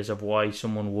indicators of why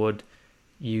someone would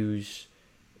use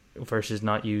versus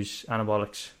not use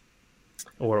anabolics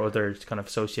or other kind of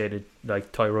associated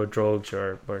like thyroid drugs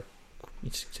or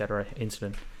etc.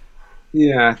 insulin?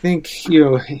 Yeah, I think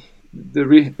the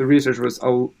research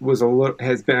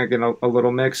has been again a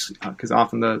little mixed, because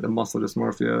often the muscle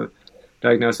dysmorphia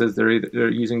diagnosis, they're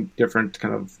using different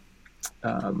kind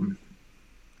of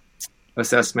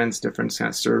assessments, different kind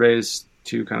of surveys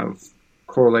to kind of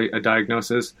correlate a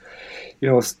diagnosis.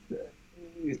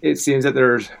 It seems that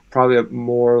there's probably a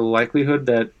more likelihood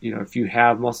that if you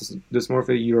have muscle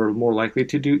dysmorphia, you're more likely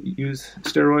to use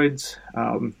steroids,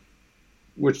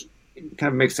 which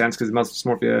kind of makes sense because muscle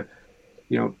dysmorphia,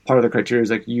 part of the criteria is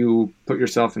like you put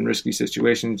yourself in risky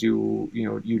situations, you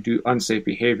do unsafe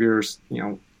behaviors,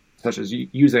 such as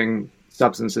using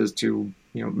substances to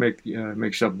make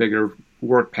yourself bigger,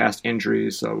 work past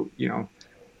injuries. So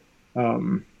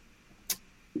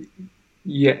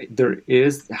there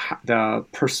is the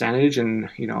percentage, and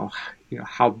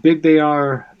how big they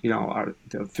are. Are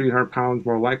the 300 pounds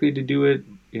more likely to do it?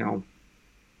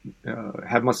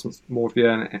 Have muscle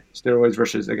dysmorphia and steroids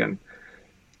versus, again,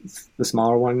 the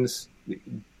smaller ones.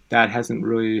 That hasn't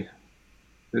really.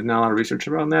 There's not a lot of research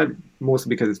around that, mostly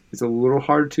because it's a little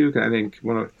hard to. Cause I think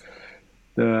one of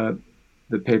the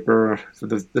paper, so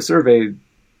the survey,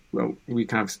 well, we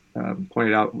kind of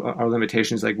pointed out our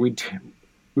limitations. Like we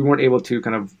weren't able to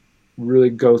kind of really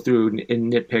go through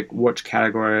and nitpick which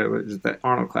category. Was the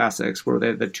Arnold Classics? Were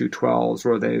they the 212s?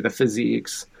 Were they the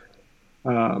physiques?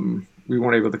 We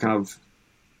weren't able to kind of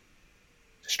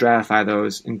stratify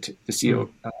those to see to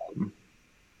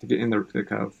get in the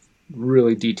kind of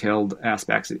really detailed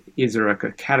aspects. Is there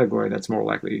a category that's more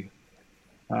likely?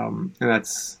 And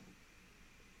that's,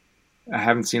 I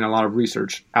haven't seen a lot of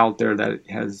research out there that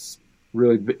has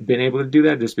really been able to do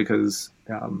that, just because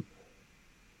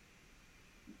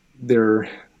they're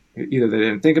either they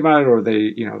didn't think about it, or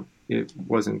they it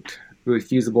wasn't really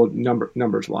feasible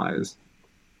numbers wise.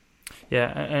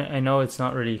 Yeah, I know it's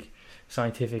not really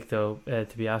scientific though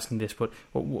to be asking this, but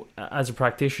as a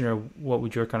practitioner, what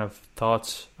would your kind of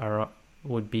thoughts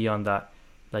would be on that?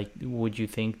 Like, would you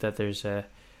think that there's a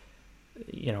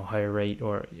higher rate,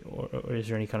 or is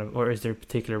there any kind of, or is there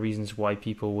particular reasons why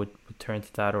people would turn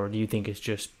to that, or do you think it's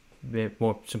just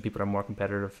more some people are more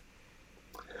competitive?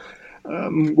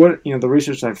 What the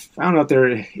research I've found out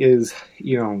there is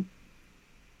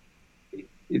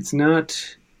it's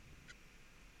not.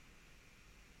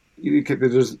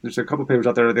 There's a couple of papers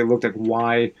out there that they looked at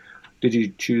why did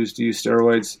you choose to use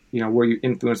steroids? Were you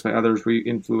influenced by others? Were you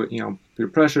influenced, peer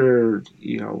pressure?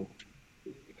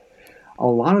 A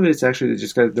lot of it's actually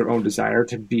just got their own desire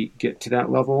to get to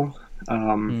that level.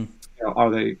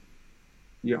 Are they,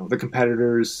 the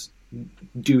competitors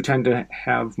do tend to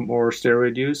have more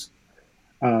steroid use.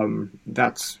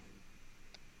 That's,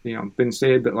 been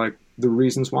stated, but like the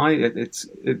reasons why it's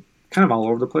kind of all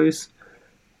over the place.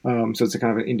 So it's a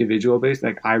kind of an individual base.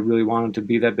 Like I really wanted to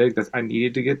be that big. That I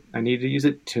needed to use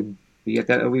it to be at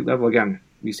that elite level. Again,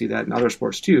 we see that in other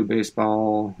sports too,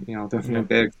 baseball, the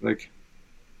Olympics. Like,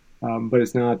 but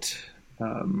it's not.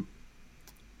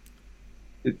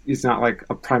 It's not like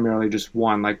a primarily just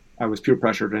one. Like I was peer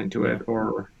pressured into it,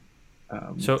 or.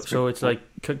 So it's like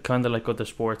kind of like other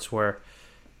sports where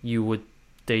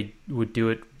they would do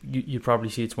it. You probably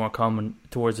see it's more common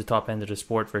towards the top end of the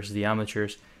sport versus the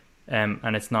amateurs. And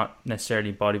it's not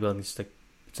necessarily bodybuilding.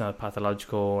 It's not a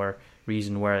pathological or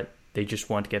reason where they just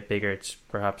want to get bigger. It's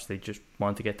perhaps they just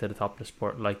want to get to the top of the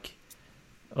sport, like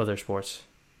other sports.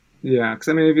 Yeah, because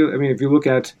if you look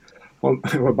at what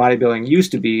bodybuilding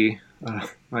used to be,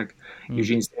 like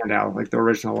Eugene Standout, like the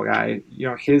original guy,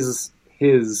 his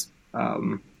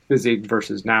physique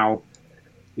versus now,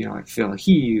 like Phil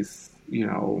Heath,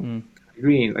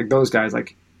 Green, like those guys,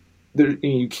 like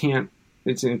you can't.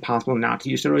 It's impossible not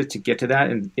to use steroids to get to that,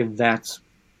 and if that's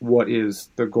what is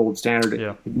the gold standard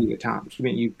to be the top,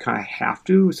 you kind of have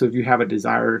to. So if you have a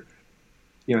desire,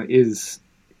 do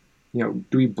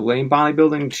we blame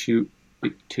bodybuilding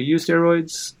to use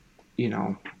steroids?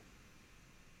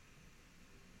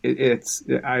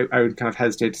 I would kind of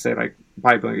hesitate to say like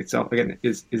bodybuilding itself again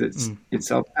is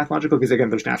itself pathological, because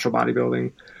again there's natural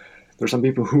bodybuilding. There's some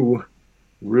people who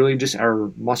really just are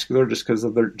muscular just because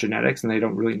of their genetics and they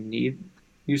don't really need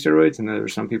use steroids, and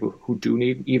there's some people who do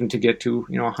need, even to get to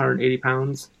 180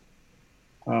 pounds.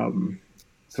 So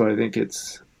I think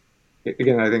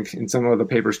I think in some of the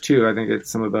papers too, I think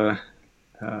it's some of the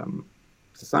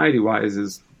society wise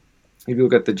is, if you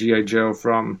look at the GI Joe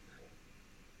from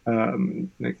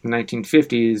like the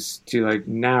 1950s to like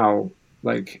now,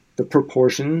 like the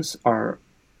proportions are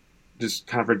just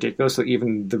kind of ridiculous. So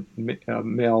even the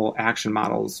male action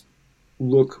models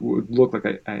would look like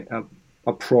a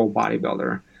pro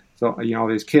bodybuilder. So all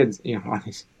these kids,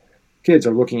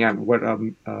 are looking at what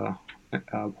a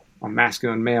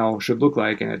masculine male should look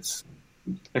like, and it's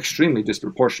extremely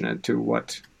disproportionate to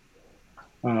what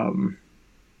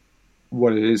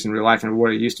it is in real life and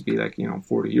what it used to be like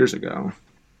 40 years ago.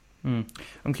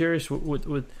 I'm curious,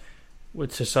 would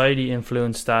society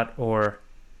influence that, or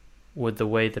would the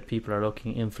way that people are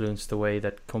looking influence the way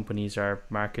that companies are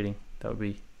marketing? I'd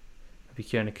be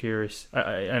kind of curious.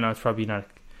 I know it's probably a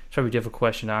difficult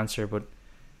question to answer, but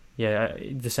yeah,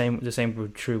 the same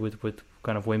would be true with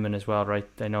kind of women as well, right?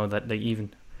 I know that like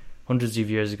even hundreds of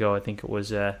years ago, I think it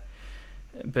was,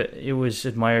 but it was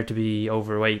admired to be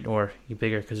overweight or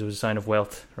bigger because it was a sign of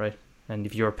wealth, right? And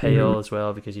if you're pale as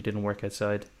well because you didn't work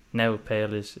outside. Now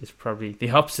pale is probably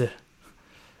the opposite.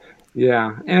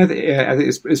 Yeah, and I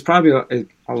think it's probably a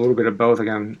little bit of both.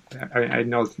 Again, I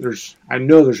know there's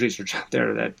research out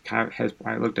there that kind of has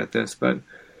probably looked at this, but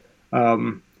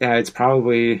it's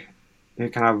probably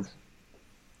kind of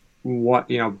what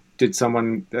did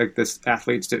someone like this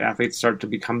did athletes start to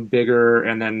become bigger,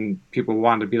 and then people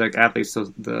wanted to be like athletes, so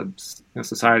the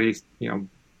society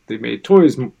they made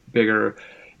toys bigger,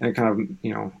 and kind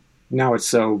of now it's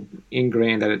so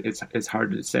ingrained that it's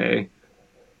hard to say,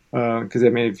 because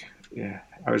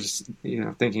I was just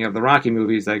thinking of the Rocky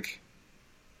movies, like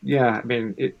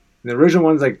the original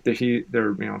ones, like they're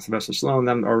Sylvester Stallone,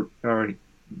 them are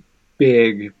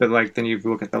big, but like then you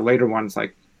look at the later ones,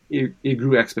 like it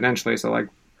grew exponentially. So like,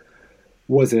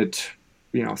 was it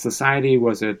society?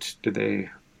 Was it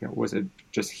was it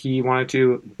just he wanted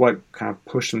to? What kind of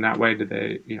pushed him that way? Did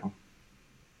they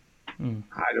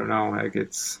I don't know. Like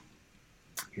it's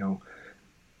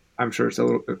I'm sure it's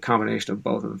a combination of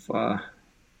both of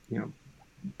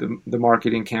the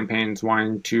marketing campaigns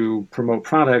wanting to promote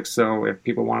products. So if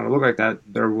people wanted to look like that,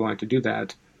 they're willing to do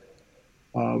that.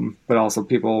 But also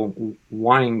people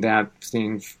wanting that,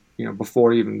 seeing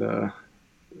before even the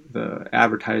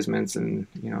advertisements and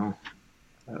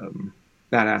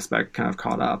that aspect kind of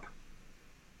caught up.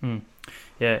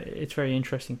 Yeah, it's very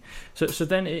interesting. So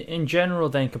then in general,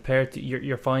 then compared to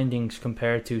your findings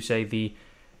compared to say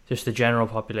just the general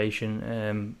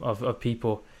population of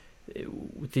people,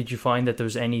 did you find that there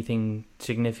was anything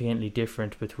significantly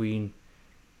different between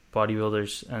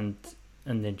bodybuilders and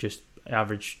then just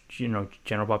average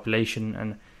general population,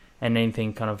 and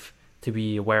anything kind of to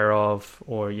be aware of,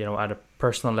 or at a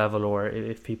personal level, or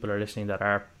if people are listening that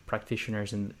are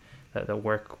practitioners and that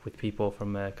work with people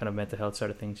from a kind of mental health side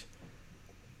of things?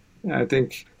 Yeah, I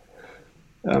think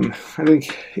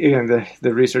again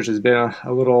the research has been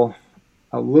a little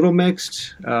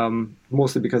mixed,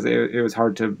 mostly because it was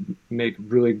hard to make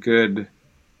really good,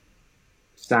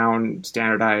 sound,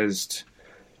 standardized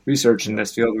research in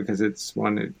this field, because it's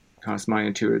one, it costs money,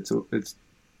 and two, it's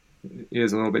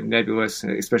is a little bit nebulous,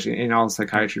 especially in all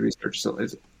psychiatry research. So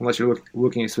unless you're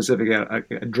looking specifically at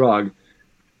a drug,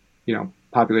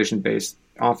 population based,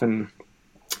 often,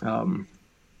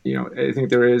 I think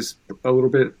there is a little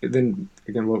bit. Then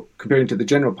again, comparing to the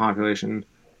general population,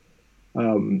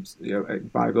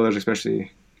 bodybuilders,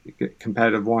 especially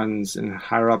competitive ones and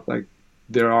higher up, like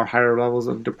there are higher levels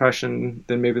of depression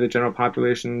than maybe the general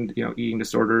population. Eating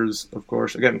disorders, of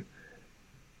course. Again,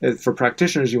 for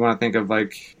practitioners, you want to think of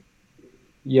like,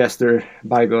 yes, their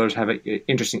bodybuilders have an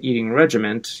interesting eating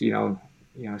regimen.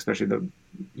 Especially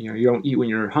you don't eat when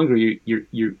you're hungry.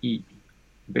 You eat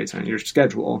based on your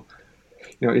schedule.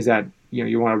 Is that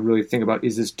you want to really think about,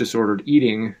 is this disordered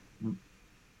eating,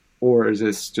 or is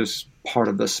this just part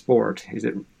of the sport? Is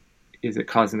it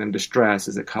causing them distress?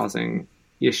 Is it causing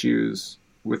issues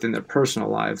within their personal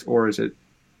lives, or is it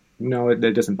no, it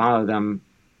doesn't bother them,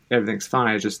 everything's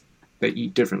fine, it's just they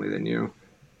eat differently than you.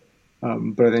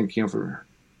 But I think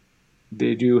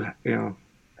they do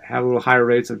have a little higher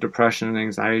rates of depression and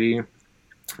anxiety.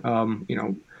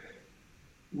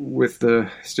 With the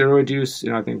steroid use,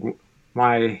 I think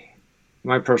my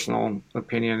personal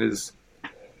opinion is,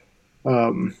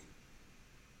 I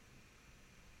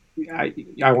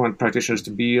want practitioners to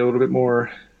be a little bit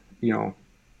more,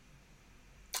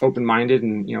 open-minded,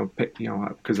 and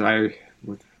because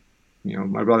with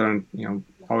my brother, and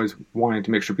always wanting to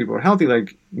make sure people are healthy,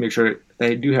 like make sure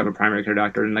they do have a primary care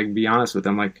doctor, and like be honest with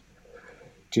them, like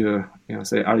to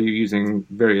say, are you using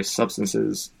various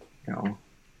substances?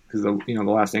 Because the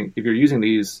last thing, if you're using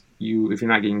these, if you're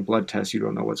not getting blood tests, you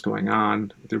don't know what's going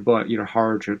on with your blood, your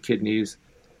heart, your kidneys.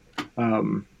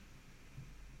 And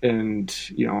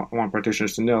I want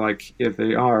practitioners to know, like, if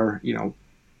they are,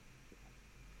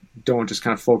 don't just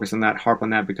kind of focus on that, harp on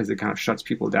that, because it kind of shuts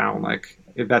people down. Like,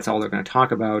 if that's all they're going to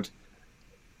talk about,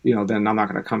 then I'm not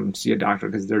going to come see a doctor,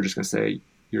 because they're just going to say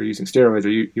you're using steroids, or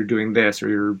you're doing this, or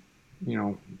you're,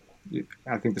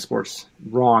 I think the sport's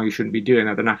wrong, you shouldn't be doing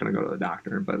that. They're not going to go to the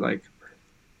doctor, but like,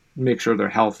 make sure they're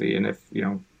healthy, and if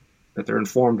that they're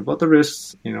informed about the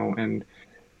risks, and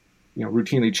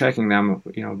routinely checking them,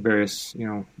 various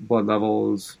blood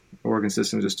levels, organ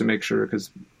systems, just to make sure, because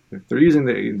if they're using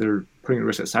they're putting at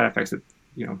risk of side effects that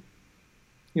the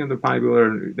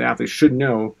bodybuilder, the athlete, should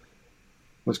know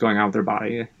what's going on with their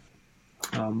body,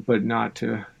 but not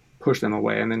to push them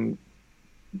away. And then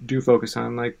do focus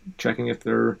on like checking if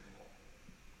they're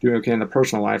doing okay in the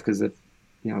personal life, because if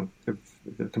the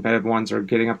competitive ones are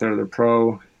getting up there, they're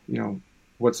pro,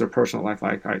 what's their personal life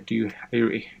like? Are you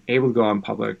able to go out in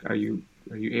public? Are you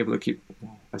able to keep,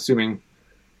 assuming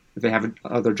if they have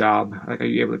another job, like, are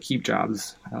you able to keep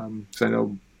jobs? Because I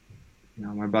know,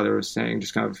 my brother was saying,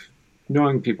 just kind of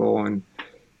knowing people and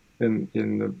in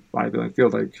the bodybuilding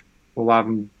field, like a lot of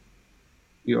them,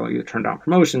 either turn down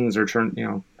promotions or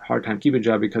hard time keeping a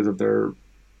job because of their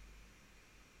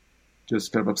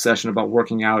just kind of obsession about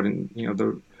working out, and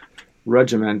the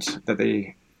regiment that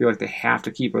they feel like they have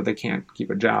to keep, or they can't keep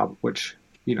a job, which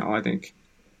I think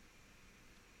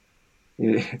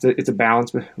it's a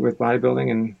balance with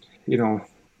bodybuilding, and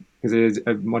because it is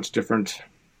a much different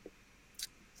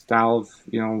style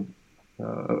of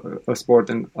a sport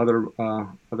than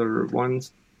other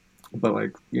ones. But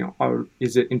like,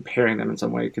 is it impairing them in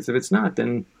some way? Because if it's not,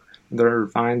 then they're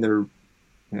fine. They're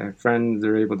friends.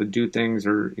 They're able to do things,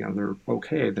 or they're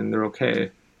okay. Then they're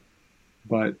okay.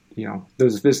 But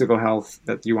there's physical health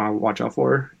that you want to watch out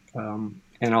for,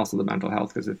 and also the mental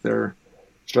health. Because if they're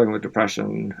struggling with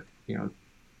depression,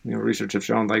 research have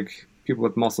shown, like, people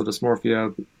with muscle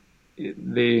dysmorphia,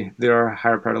 they are a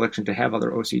higher predilection to have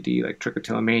other OCD, like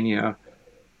trichotillomania,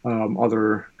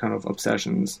 other kind of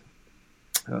obsessions,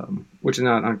 which is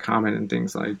not uncommon in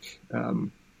things like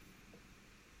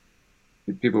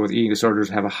people with eating disorders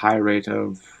have a high rate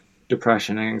of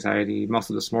depression, anxiety,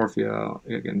 muscle dysmorphia.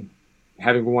 Again,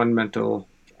 having one mental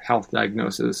health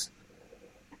diagnosis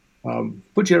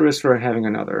puts you at risk for having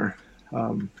another. I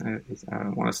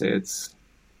don't want to say it's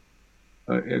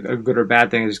a good or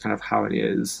bad thing. It's just kind of how it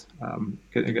is.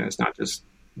 Again, it's not just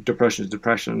depression.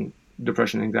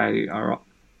 Depression, anxiety are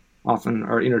often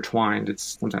intertwined.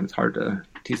 It's sometimes hard to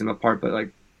tease them apart, but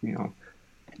like,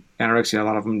 anorexia, a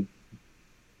lot of them,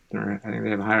 I think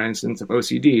they have a higher incidence of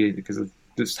OCD because of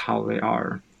just how they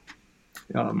are,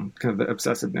 kind of the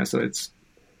obsessiveness. So it's,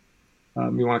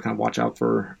 you want to kind of watch out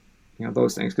for,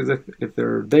 those things, because if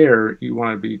they're there, you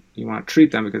want to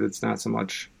treat them, because it's not so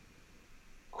much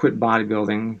quit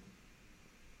bodybuilding.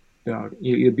 You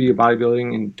either be a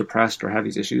bodybuilding and depressed or have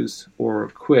these issues, or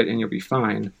quit and you'll be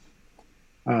fine.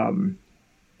 I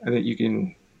think you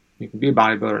can be a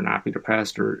bodybuilder and not be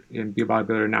depressed, or be a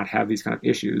bodybuilder and not have these kind of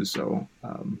issues. So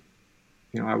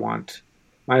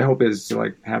my hope is to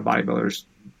like have bodybuilders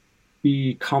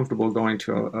be comfortable going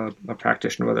to a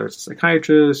practitioner, whether it's a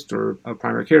psychiatrist or a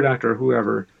primary care doctor or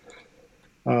whoever,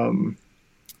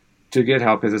 to get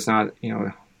help, because it's not,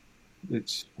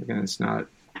 it's not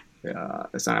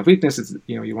a weakness. It's,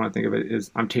 you want to think of it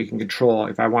as, I'm taking control.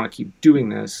 If I want to keep doing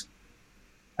this,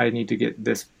 I need to get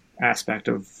this aspect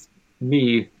of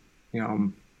me,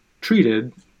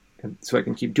 treated, so I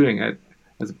can keep doing it,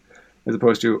 as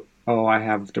opposed to, oh, I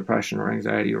have depression or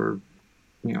anxiety or,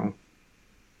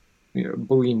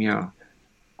 bulimia.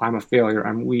 I'm a failure.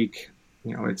 I'm weak.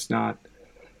 It's not.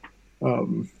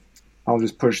 I'll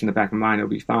just push in the back of my mind. It'll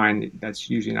be fine. That's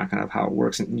usually not kind of how it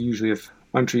works. And usually, if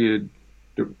untreated,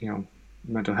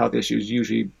 mental health issues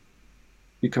usually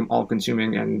become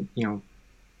all-consuming, and you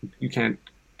can't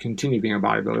continue being a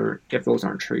bodybuilder if those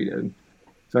aren't treated.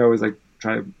 So I always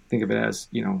try to think of it as,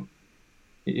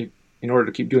 if, in order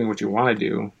to keep doing what you want to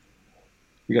do,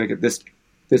 you got to get this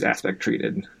aspect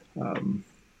treated.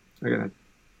 I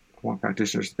want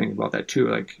practitioners to think about that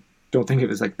too. Don't think of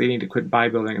it as they need to quit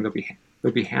bodybuilding and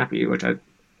they'll be happy, which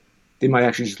they might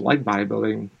actually just like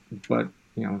bodybuilding, but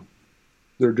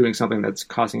they're doing something that's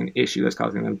causing an issue, that's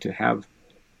causing them to have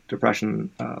depression.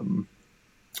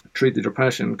 Treat the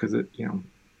depression, because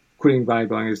quitting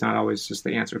bodybuilding is not always just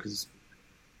the answer, because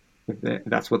if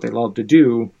that's what they love to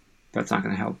do, that's not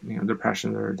going to help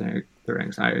depression or their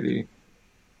anxiety.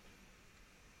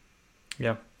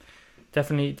 Yeah,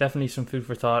 definitely some food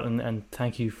for thought, and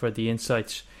thank you for the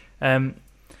insights.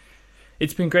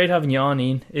 It's been great having you on,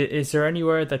 Ian. Is there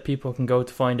anywhere that people can go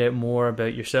to find out more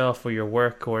about yourself or your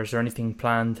work, or is there anything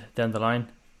planned down the line?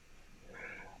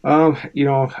 Down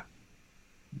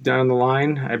the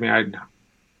line, I mean,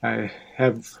 I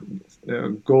have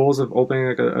goals of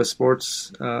opening a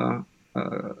sports a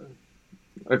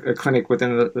clinic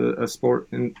within a sports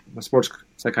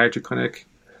psychiatry clinic.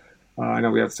 I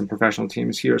know we have some professional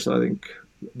teams here, so I think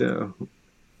the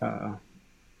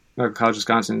Medical College of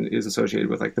Wisconsin is associated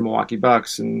with the Milwaukee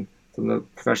Bucks and some of the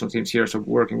professional teams here, so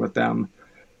working with them,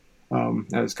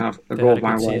 that is kind of a goal of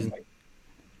mine.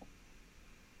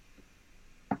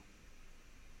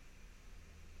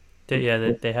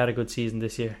 They had a good season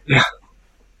this year. Yeah,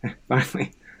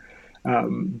 finally.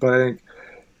 But I think,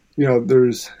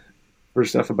 there's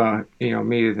stuff about,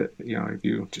 me that, if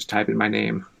you just type in my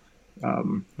name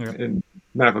in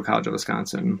Medical College of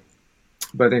Wisconsin.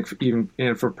 But I think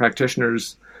and for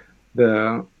practitioners,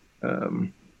 the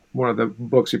one of the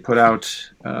books we put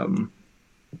out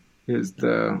is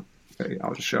I'll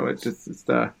just show it. It's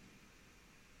the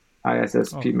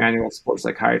ISSP Manual of Sports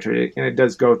Psychiatry, and it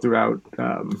does go throughout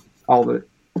all the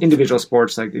individual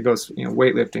sports. It goes,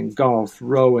 weightlifting, golf,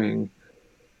 rowing,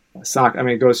 soccer. I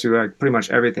mean, it goes through pretty much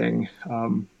everything,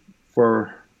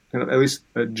 for kind of at least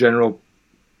a general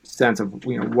sense of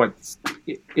what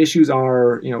issues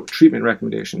are, treatment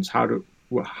recommendations, how to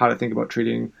think about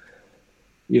treating,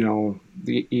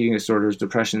 the eating disorders,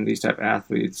 depression, these type of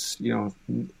athletes,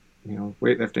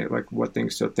 weightlifting, what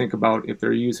things to think about if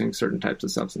they're using certain types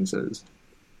of substances.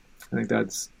 I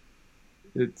think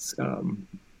it's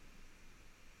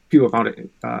people found it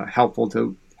helpful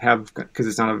to have, because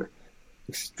it's not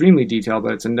extremely detailed,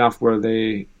 but it's enough where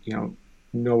they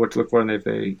know what to look for, and if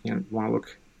they want to look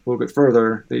a little bit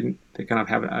further, they kind of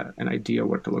have an idea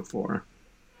what to look for.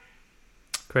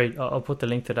 Great. I'll put the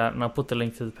link to that, and I'll put the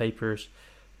link to the papers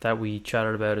that we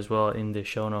chatted about as well in the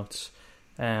show notes.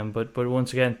 But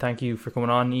once again, thank you for coming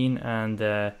on, Ian, and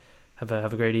have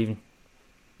a great evening.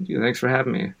 Thanks for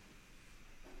having me.